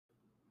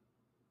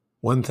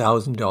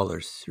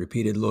$1,000,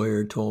 repeated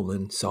lawyer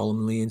Tolman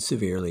solemnly and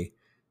severely,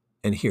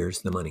 and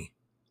here's the money.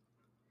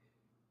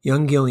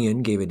 Young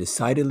Gillian gave a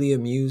decidedly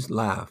amused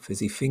laugh as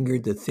he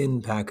fingered the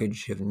thin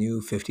package of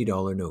new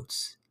 $50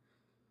 notes.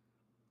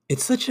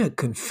 It's such a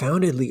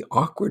confoundedly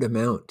awkward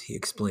amount, he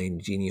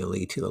explained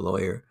genially to the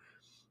lawyer.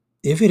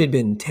 If it had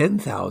been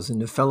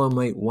 10,000, a fellow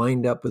might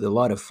wind up with a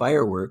lot of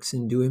fireworks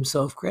and do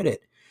himself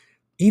credit.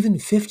 Even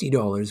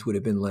 $50 would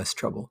have been less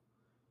trouble.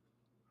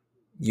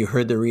 You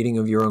heard the reading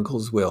of your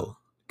uncle's will,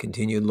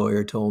 continued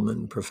lawyer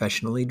Tolman,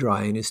 professionally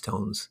dry in his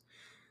tones.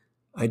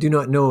 I do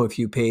not know if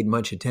you paid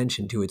much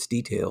attention to its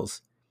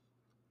details.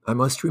 I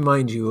must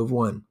remind you of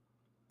one.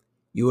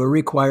 You are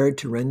required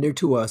to render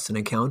to us an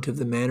account of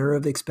the manner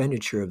of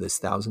expenditure of this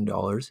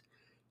 $1,000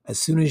 as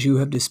soon as you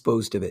have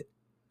disposed of it.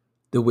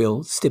 The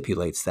will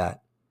stipulates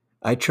that.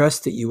 I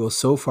trust that you will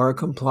so far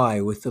comply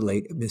with the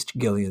late Mr.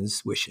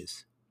 Gillian's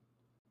wishes.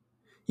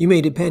 You may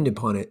depend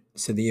upon it,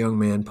 said the young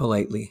man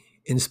politely.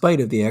 In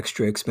spite of the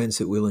extra expense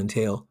it will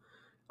entail,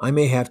 I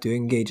may have to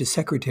engage a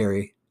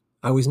secretary.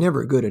 I was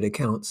never good at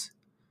accounts.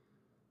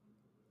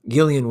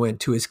 Gillian went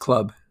to his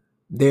club.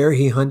 There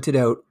he hunted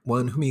out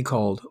one whom he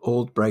called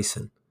Old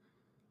Bryson.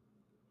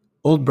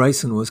 Old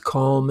Bryson was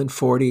calm and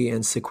 40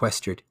 and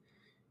sequestered.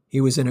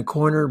 He was in a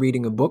corner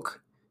reading a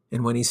book,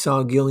 and when he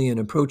saw Gillian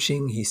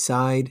approaching, he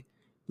sighed,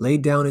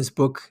 laid down his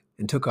book,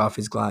 and took off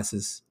his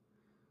glasses.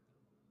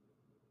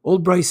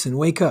 Old Bryson,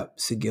 wake up,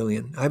 said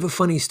Gillian. I have a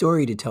funny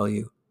story to tell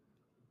you.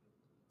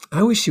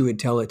 I wish you would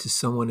tell it to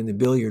someone in the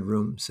billiard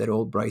room, said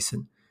Old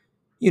Bryson.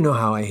 You know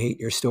how I hate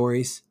your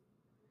stories.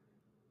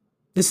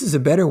 This is a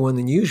better one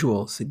than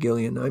usual, said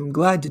Gillian. I'm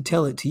glad to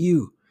tell it to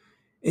you.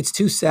 It's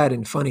too sad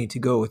and funny to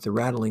go with the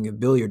rattling of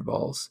billiard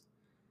balls.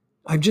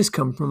 I've just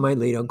come from my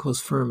late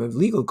uncle's firm of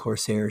legal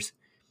corsairs.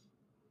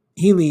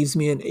 He leaves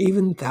me an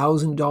even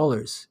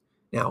 $1,000.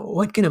 Now,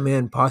 what can a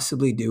man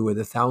possibly do with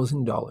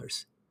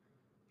 $1,000?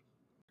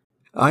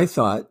 I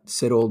thought,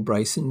 said Old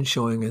Bryson,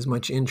 showing as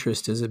much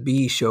interest as a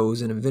bee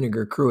shows in a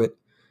vinegar cruet,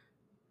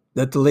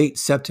 that the late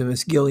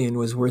Septimus Gillian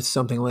was worth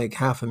something like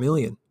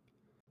 $500,000.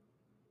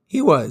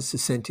 He was,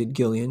 assented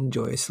Gillian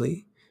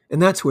joyously, and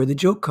that's where the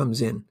joke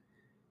comes in.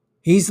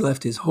 He's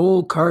left his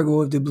whole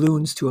cargo of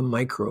doubloons to a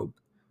microbe.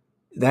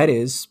 That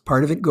is,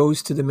 part of it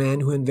goes to the man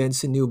who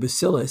invents a new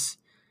bacillus,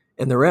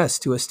 and the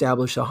rest to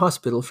establish a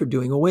hospital for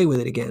doing away with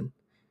it again.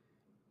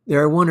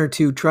 There are one or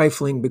two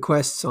trifling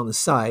bequests on the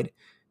side.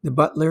 The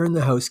butler and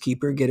the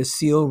housekeeper get a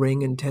seal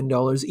ring and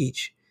 $10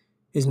 each.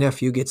 His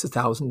nephew gets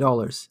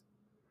 $1,000.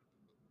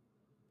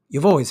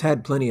 You've always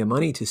had plenty of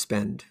money to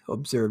spend,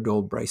 observed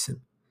Old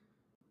Bryson.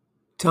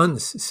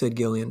 Tons, said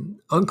Gillian.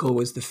 Uncle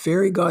was the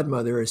fairy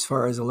godmother as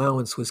far as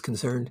allowance was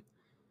concerned.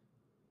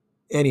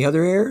 Any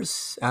other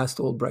heirs? Asked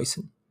Old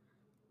Bryson.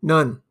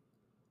 None.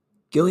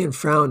 Gillian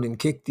frowned and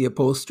kicked the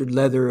upholstered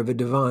leather of a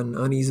divan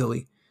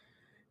uneasily.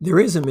 There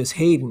is a Miss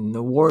Hayden,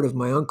 a ward of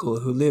my uncle,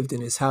 who lived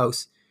in his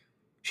house.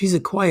 She's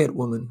a quiet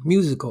woman,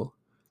 musical,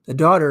 the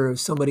daughter of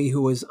somebody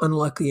who was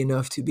unlucky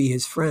enough to be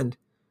his friend.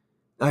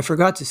 I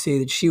forgot to say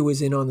that she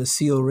was in on the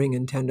seal ring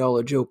and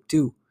 $10 joke,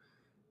 too.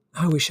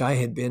 I wish I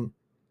had been.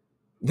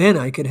 Then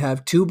I could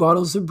have 2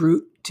 bottles of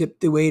brut,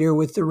 tip the waiter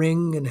with the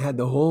ring, and had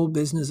the whole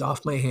business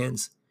off my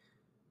hands.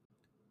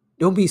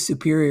 Don't be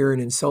superior and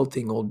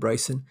insulting, Old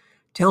Bryson.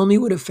 Tell me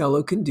what a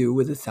fellow can do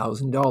with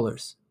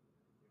 $1,000.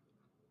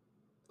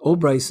 Old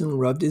Bryson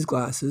rubbed his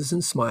glasses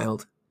and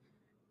smiled.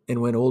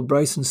 And when Old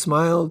Bryson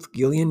smiled,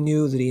 Gillian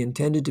knew that he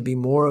intended to be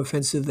more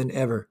offensive than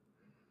ever.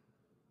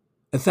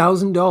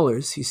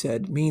 $1,000, he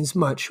said, means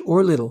much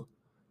or little.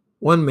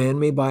 One man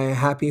may buy a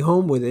happy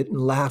home with it and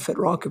laugh at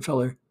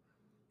Rockefeller.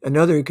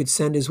 Another could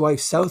send his wife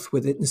south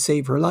with it and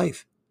save her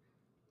life.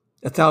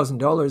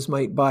 $1,000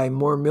 might buy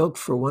more milk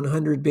for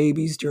 100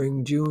 babies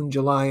during June,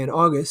 July, and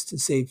August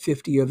and save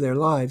 50 of their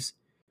lives.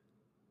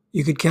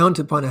 You could count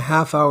upon a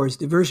half-hour's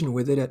diversion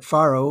with it at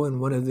Faro and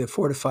one of the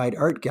fortified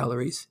art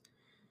galleries.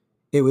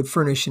 It would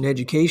furnish an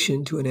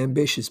education to an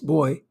ambitious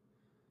boy.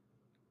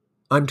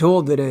 I'm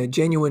told that a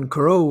genuine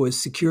Corot was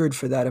secured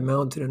for that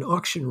amount in an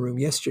auction room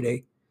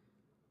yesterday.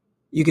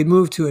 You could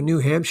move to a New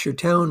Hampshire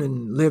town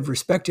and live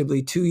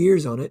respectably 2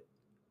 years on it.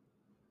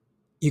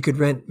 You could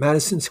rent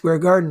Madison Square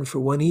Garden for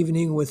one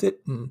evening with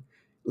it and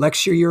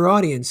lecture your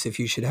audience, if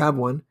you should have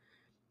one,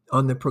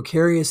 on the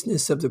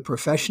precariousness of the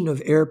profession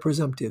of heir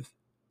presumptive.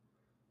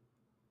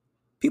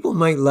 People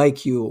might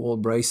like you,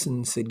 Old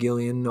Bryson, said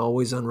Gillian,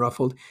 always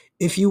unruffled,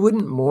 if you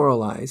wouldn't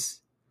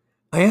moralize.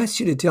 I asked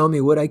you to tell me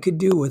what I could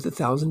do with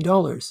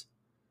 $1,000.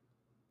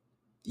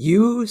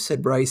 You,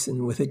 said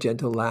Bryson with a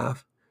gentle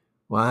laugh.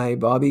 Why,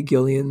 Bobby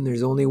Gillian,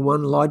 there's only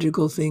one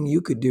logical thing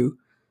you could do.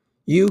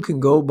 You can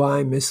go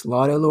buy Miss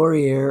Lotta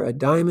Laurier a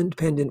diamond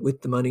pendant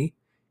with the money,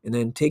 and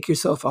then take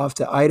yourself off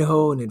to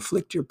Idaho and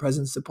inflict your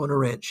presence upon a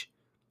ranch.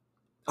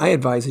 I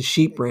advise a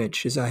sheep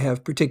ranch, as I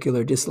have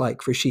particular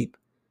dislike for sheep.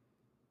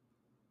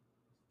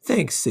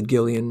 Thanks, said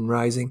Gillian,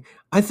 rising.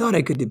 I thought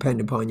I could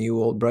depend upon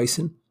you, Old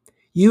Bryson.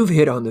 You've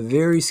hit on the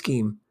very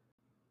scheme.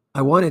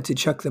 I wanted to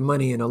chuck the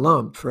money in a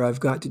lump, for I've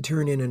got to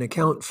turn in an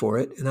account for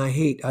it, and I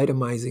hate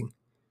itemizing.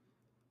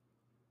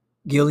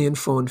 Gillian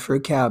phoned for a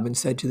cab and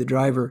said to the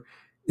driver,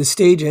 "The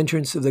stage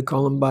entrance of the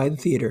Columbine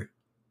Theatre."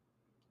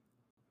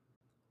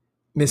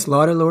 Miss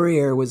Lotta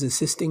Laurier was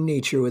assisting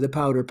Nature with a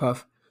powder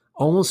puff,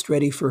 almost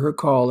ready for her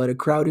call at a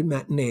crowded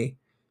matinee,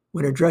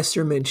 when her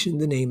dresser mentioned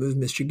the name of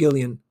Mr.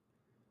 Gillian.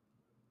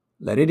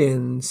 "Let it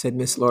in," said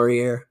Miss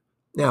Laurier.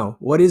 "Now,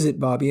 what is it,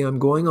 Bobby? I'm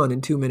going on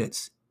in 2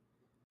 minutes."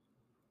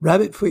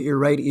 "Rabbit foot your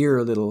right ear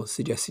a little,"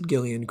 suggested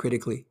Gillian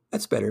critically.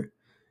 "That's better.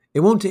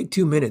 It won't take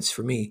 2 minutes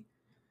for me.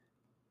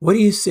 What do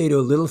you say to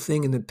a little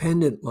thing in the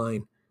pendant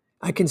line?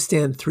 I can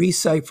stand 3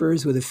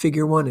 ciphers with a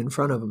figure 1 in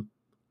front of them."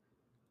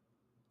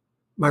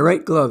 "My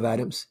right glove,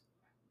 Adams.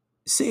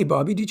 Say,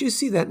 Bobby, did you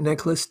see that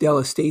necklace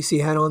Della Stacy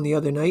had on the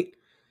other night?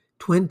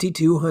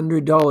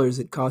 $2,200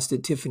 it cost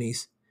at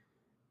Tiffany's.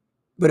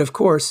 But of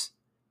course,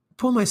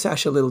 pull my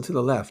sash a little to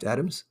the left,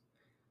 Adams."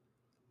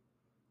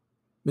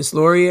 "Miss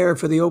Laurier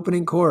for the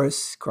opening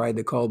chorus," cried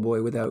the call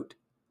boy without.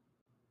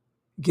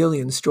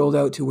 Gillian strolled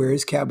out to where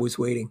his cab was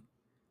waiting.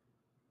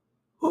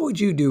 "What would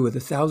you do with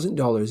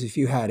 $1,000 if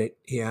you had it?"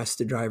 he asked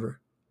the driver.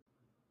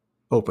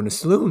 "Open a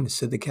saloon,"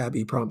 said the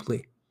cabbie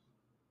promptly.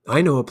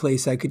 "I know a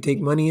place I could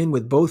take money in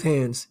with both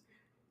hands.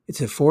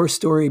 It's a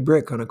 4-story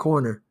brick on a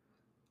corner.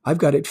 I've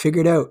got it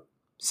figured out.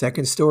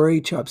 2nd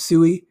story, chop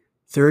suey.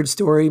 3rd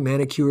story,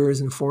 manicures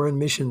and foreign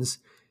missions.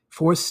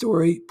 4th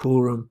story,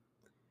 pool room.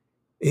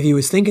 If you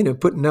was thinking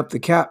of putting up the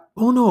cap—"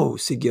 "Oh, no,"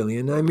 said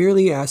Gillian. "I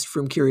merely asked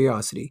from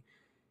curiosity.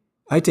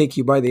 I take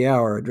you by the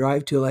hour.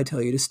 Drive till I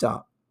tell you to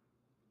stop."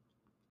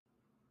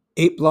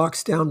 8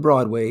 blocks down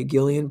Broadway,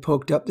 Gillian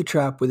poked up the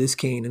trap with his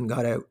cane and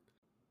got out.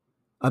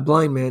 A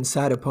blind man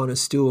sat upon a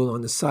stool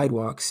on the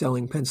sidewalk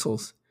selling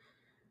pencils.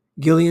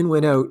 Gillian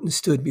went out and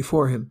stood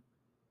before him.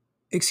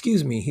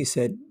 "Excuse me," he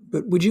said,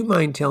 "but would you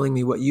mind telling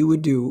me what you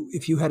would do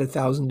if you had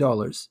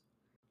 $1,000?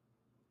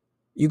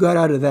 "You got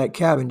out of that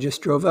cab and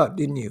just drove up,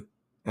 didn't you?"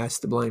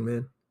 asked the blind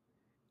man.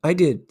 "I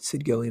did,"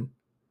 said Gillian.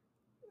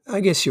 "I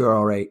guess you're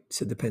all right,"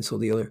 said the pencil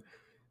dealer,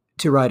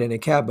 "to ride in a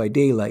cab by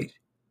daylight.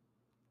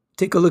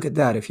 Take a look at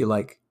that if you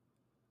like."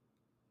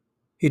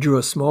 He drew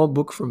a small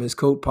book from his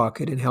coat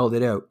pocket and held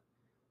it out.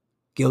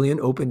 Gillian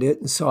opened it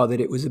and saw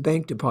that it was a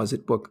bank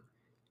deposit book.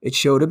 It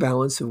showed a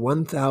balance of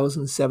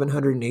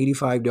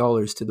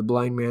 $1,785 to the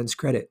blind man's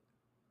credit.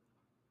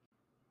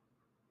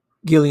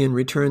 Gillian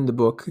returned the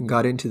book and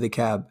got into the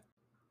cab.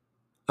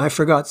 "I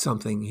forgot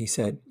something," he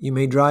said. "You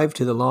may drive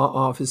to the law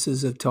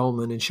offices of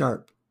Tolman and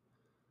Sharp."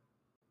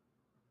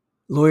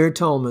 Lawyer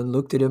Tolman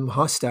looked at him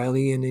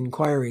hostilely and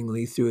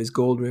inquiringly through his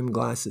gold-rimmed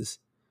glasses.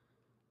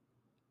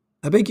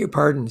 "I beg your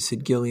pardon,"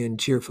 said Gillian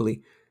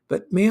cheerfully,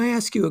 "but may I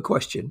ask you a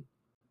question?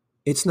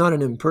 It's not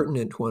an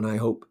impertinent one, I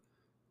hope.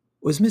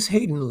 Was Miss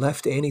Hayden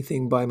left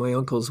anything by my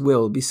uncle's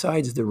will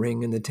besides the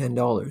ring and the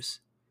 $10?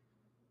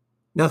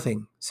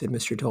 "Nothing," said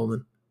Mr.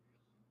 Tolman.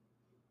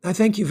 "I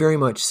thank you very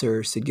much,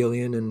 sir," said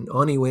Gillian, and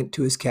on he went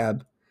to his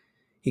cab.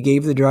 He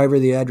gave the driver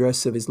the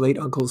address of his late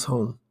uncle's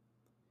home.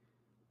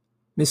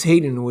 Miss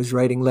Hayden was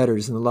writing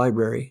letters in the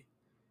library.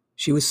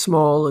 She was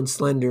small and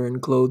slender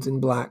and clothed in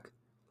black,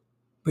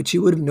 but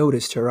you would have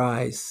noticed her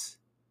eyes.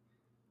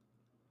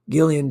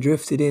 Gillian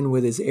drifted in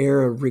with his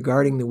air of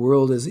regarding the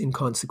world as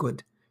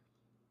inconsequent.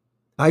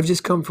 "I've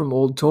just come from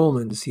old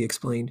Tolman's," he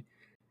explained.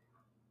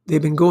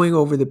 "They've been going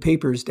over the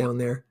papers down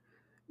there.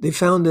 They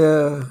found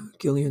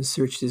Gillian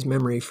searched his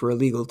memory for a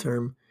legal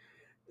term.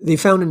 "They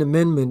found an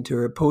amendment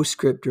or a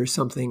postscript or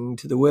something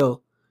to the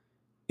will.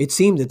 It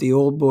seemed that the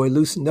old boy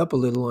loosened up a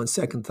little on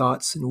second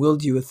thoughts and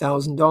willed you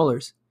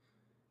 $1,000.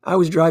 I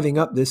was driving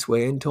up this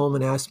way and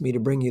Tolman asked me to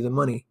bring you the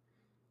money.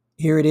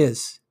 Here it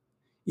is.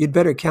 You'd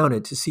better count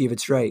it to see if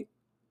it's right."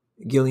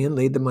 Gillian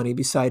laid the money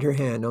beside her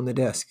hand on the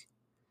desk.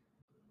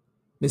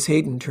 Miss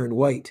Hayden turned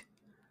white.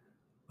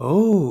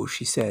 "Oh,"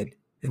 she said,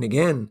 and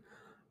again,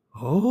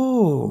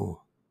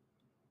 "Oh."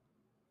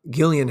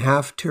 Gillian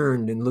half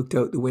turned and looked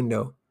out the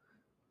window.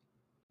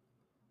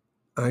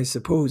 "I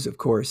suppose, of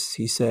course,"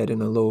 he said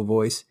in a low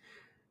voice,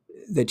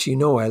 "that you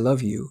know I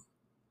love you."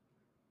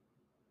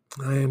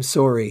 "I am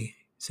sorry,"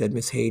 said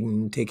Miss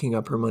Hayden, taking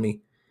up her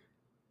money.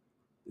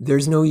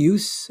 "There's no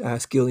use?"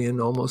 asked Gillian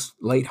almost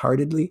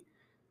light-heartedly.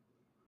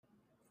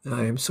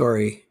 "I am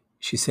sorry,"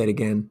 she said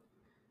again.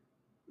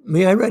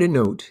 "May I write a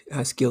note?"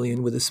 asked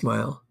Gillian with a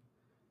smile.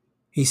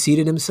 He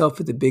seated himself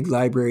at the big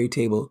library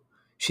table.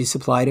 She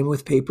supplied him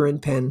with paper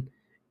and pen,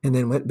 and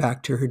then went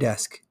back to her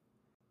desk.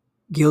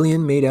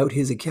 Gillian made out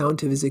his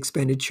account of his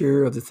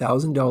expenditure of the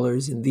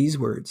 $1,000 in these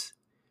words: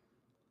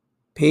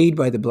 "Paid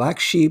by the black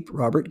sheep,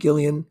 Robert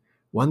Gillian,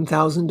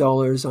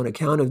 $1,000 on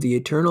account of the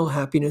eternal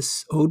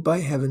happiness owed by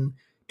heaven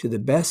to the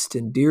best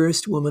and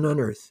dearest woman on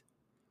earth."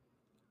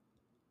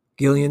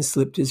 Gillian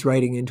slipped his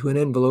writing into an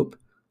envelope,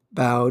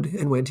 bowed,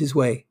 and went his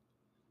way.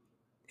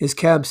 His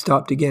cab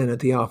stopped again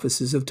at the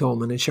offices of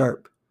Tolman and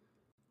Sharp.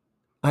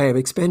 "I have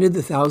expended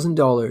the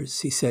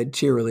 $1,000, he said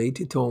cheerily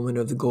to Tolman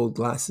of the gold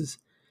glasses,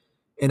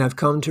 "and I've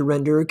come to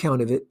render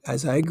account of it,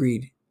 as I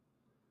agreed.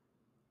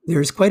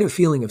 There is quite a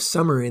feeling of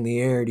summer in the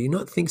air, do you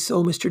not think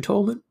so, Mr.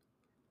 Tolman?"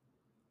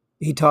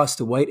 He tossed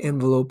a white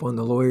envelope on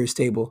the lawyer's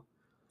table.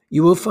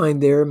 You will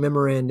find there a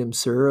memorandum,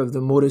 sir, of the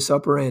modus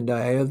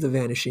operandi of the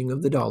vanishing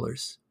of the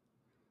dollars."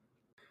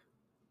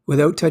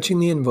 Without touching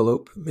the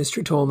envelope,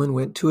 Mr. Tolman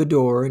went to a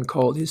door and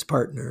called his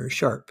partner,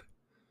 Sharp.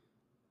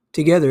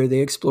 Together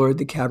they explored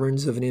the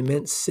caverns of an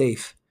immense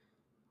safe.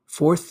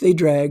 Forth they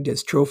dragged,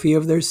 as trophy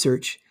of their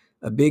search,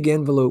 a big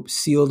envelope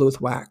sealed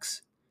with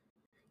wax.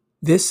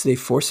 This they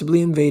forcibly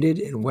invaded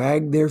and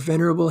wagged their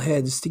venerable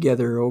heads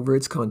together over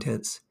its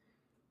contents.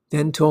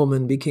 Then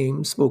Tolman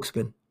became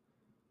spokesman.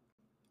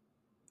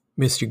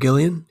 "Mr.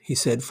 Gillian," he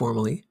said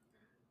formally,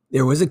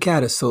 "there was a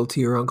codicil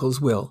to your uncle's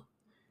will.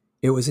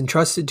 It was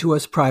entrusted to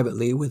us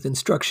privately with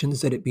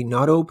instructions that it be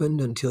not opened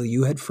until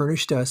you had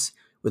furnished us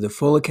with a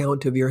full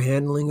account of your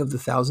handling of the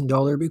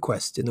 $1,000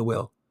 bequest in the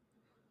will.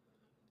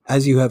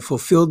 As you have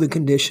fulfilled the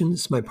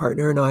conditions, my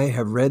partner and I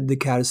have read the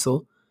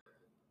codicil.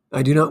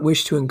 I do not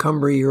wish to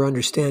encumber your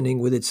understanding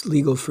with its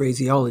legal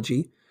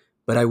phraseology,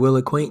 but I will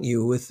acquaint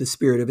you with the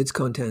spirit of its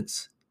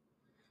contents.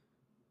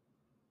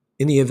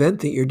 In the event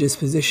that your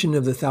disposition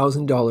of the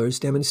 $1,000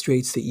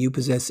 demonstrates that you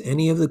possess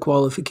any of the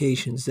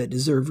qualifications that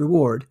deserve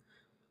reward,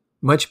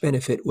 much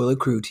benefit will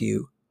accrue to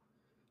you.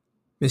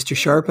 Mr.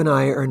 Sharp and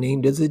I are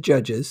named as the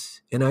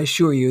judges, and I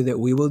assure you that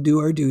we will do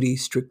our duty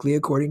strictly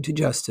according to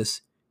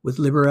justice, with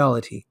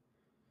liberality.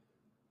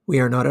 We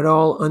are not at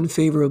all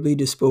unfavorably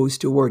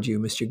disposed toward you,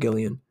 Mr.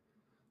 Gillian.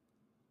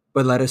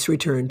 But let us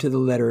return to the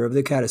letter of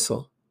the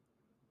codicil.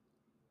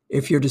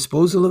 If your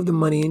disposal of the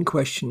money in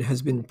question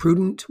has been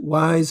prudent,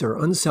 wise, or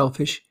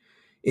unselfish,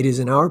 it is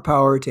in our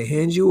power to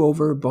hand you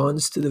over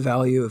bonds to the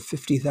value of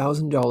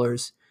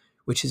 $50,000,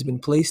 which has been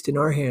placed in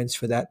our hands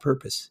for that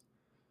purpose.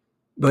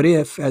 But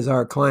if, as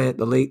our client,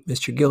 the late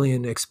Mr.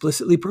 Gillian,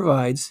 explicitly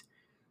provides,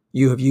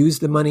 you have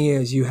used the money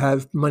as you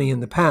have money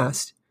in the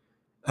past,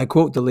 I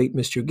quote the late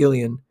Mr.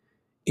 Gillian,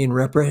 in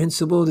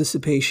reprehensible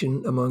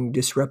dissipation among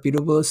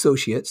disreputable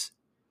associates,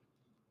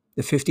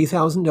 the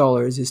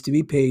 $50,000 is to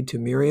be paid to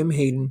Miriam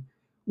Hayden,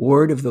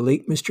 ward of the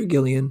late Mr.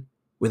 Gillian,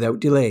 without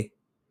delay.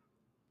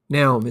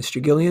 Now,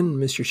 Mr. Gillian,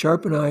 Mr.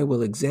 Sharp and I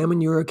will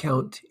examine your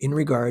account in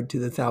regard to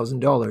the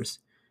 $1,000.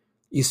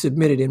 You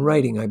submitted in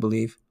writing, I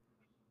believe.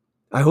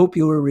 I hope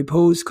you will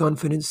repose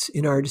confidence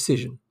in our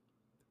decision."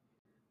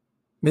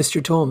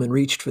 Mr. Tolman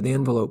reached for the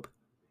envelope.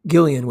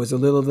 Gillian was a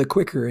little the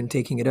quicker in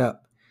taking it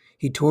up.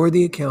 He tore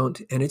the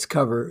account and its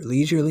cover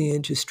leisurely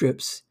into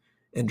strips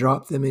and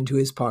dropped them into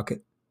his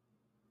pocket.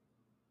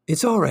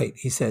 "It's all right,"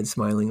 he said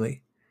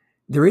smilingly.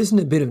 "There isn't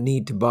a bit of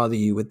need to bother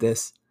you with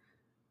this.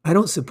 I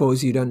don't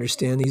suppose you'd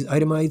understand these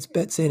itemized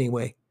bets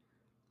anyway.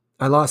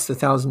 I lost the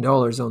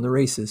 $1,000 on the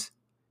races.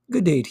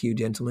 Good day to you,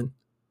 gentlemen."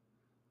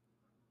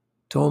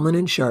 Tolman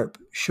and Sharp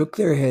shook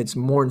their heads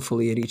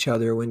mournfully at each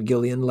other when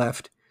Gillian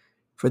left,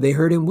 for they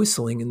heard him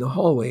whistling in the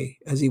hallway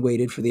as he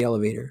waited for the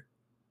elevator.